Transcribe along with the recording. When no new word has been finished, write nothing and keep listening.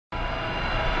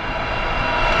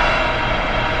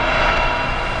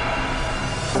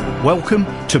Welcome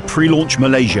to Prelaunch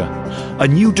Malaysia, a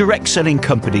new direct selling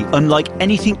company unlike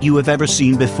anything you have ever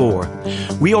seen before.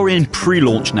 We are in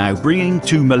pre-launch now, bringing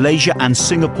to Malaysia and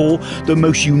Singapore the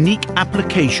most unique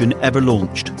application ever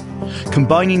launched.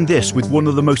 Combining this with one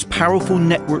of the most powerful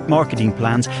network marketing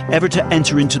plans ever to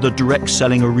enter into the direct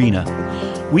selling arena.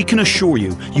 We can assure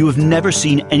you, you have never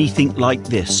seen anything like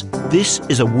this. This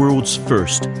is a world's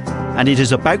first, and it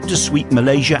is about to sweep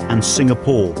Malaysia and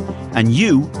Singapore, and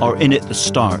you are in at the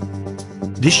start.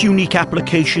 This unique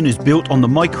application is built on the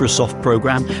Microsoft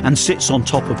program and sits on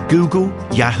top of Google,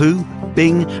 Yahoo,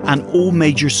 Bing, and all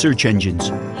major search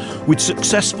engines. With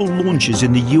successful launches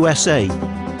in the USA,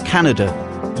 Canada,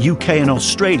 UK and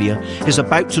Australia, is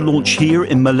about to launch here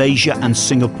in Malaysia and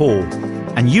Singapore.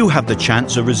 And you have the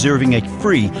chance of reserving a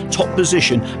free top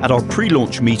position at our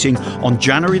pre-launch meeting on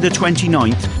January the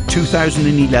 29th,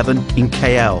 2011 in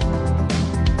KL.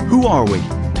 Who are we?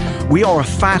 We are a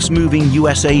fast-moving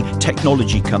USA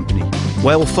technology company,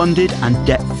 well-funded and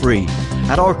debt-free.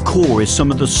 At our core is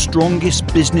some of the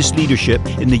strongest business leadership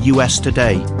in the US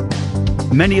today.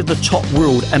 Many of the top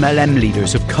world MLM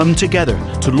leaders have come together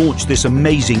to launch this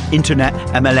amazing internet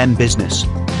MLM business.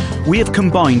 We have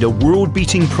combined a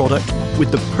world-beating product with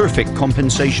the perfect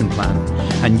compensation plan,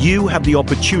 and you have the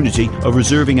opportunity of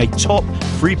reserving a top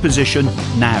free position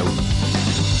now.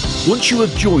 Once you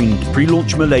have joined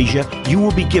Prelaunch Malaysia, you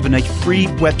will be given a free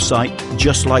website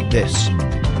just like this.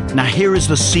 Now here is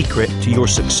the secret to your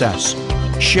success.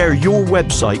 Share your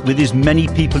website with as many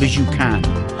people as you can.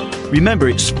 Remember,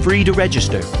 it's free to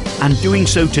register, and doing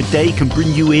so today can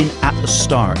bring you in at the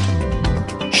start.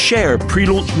 Share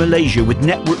Prelaunch Malaysia with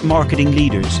network marketing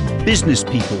leaders, business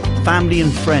people, family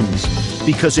and friends,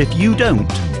 because if you don't,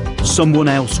 someone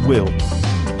else will.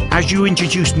 As you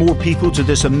introduce more people to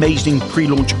this amazing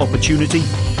pre-launch opportunity,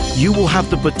 you will have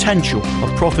the potential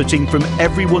of profiting from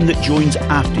everyone that joins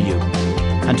after you.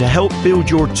 And to help build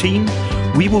your team,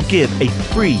 we will give a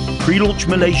free Prelaunch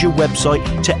Malaysia website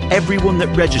to everyone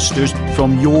that registers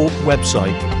from your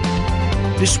website.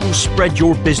 This will spread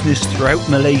your business throughout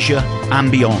Malaysia and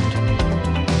beyond.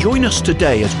 Join us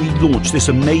today as we launch this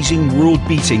amazing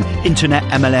world-beating internet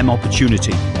MLM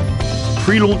opportunity.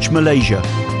 Prelaunch Malaysia.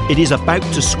 It is about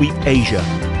to sweep Asia.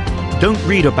 Don't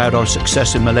read about our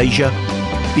success in Malaysia.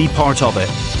 Be part of it.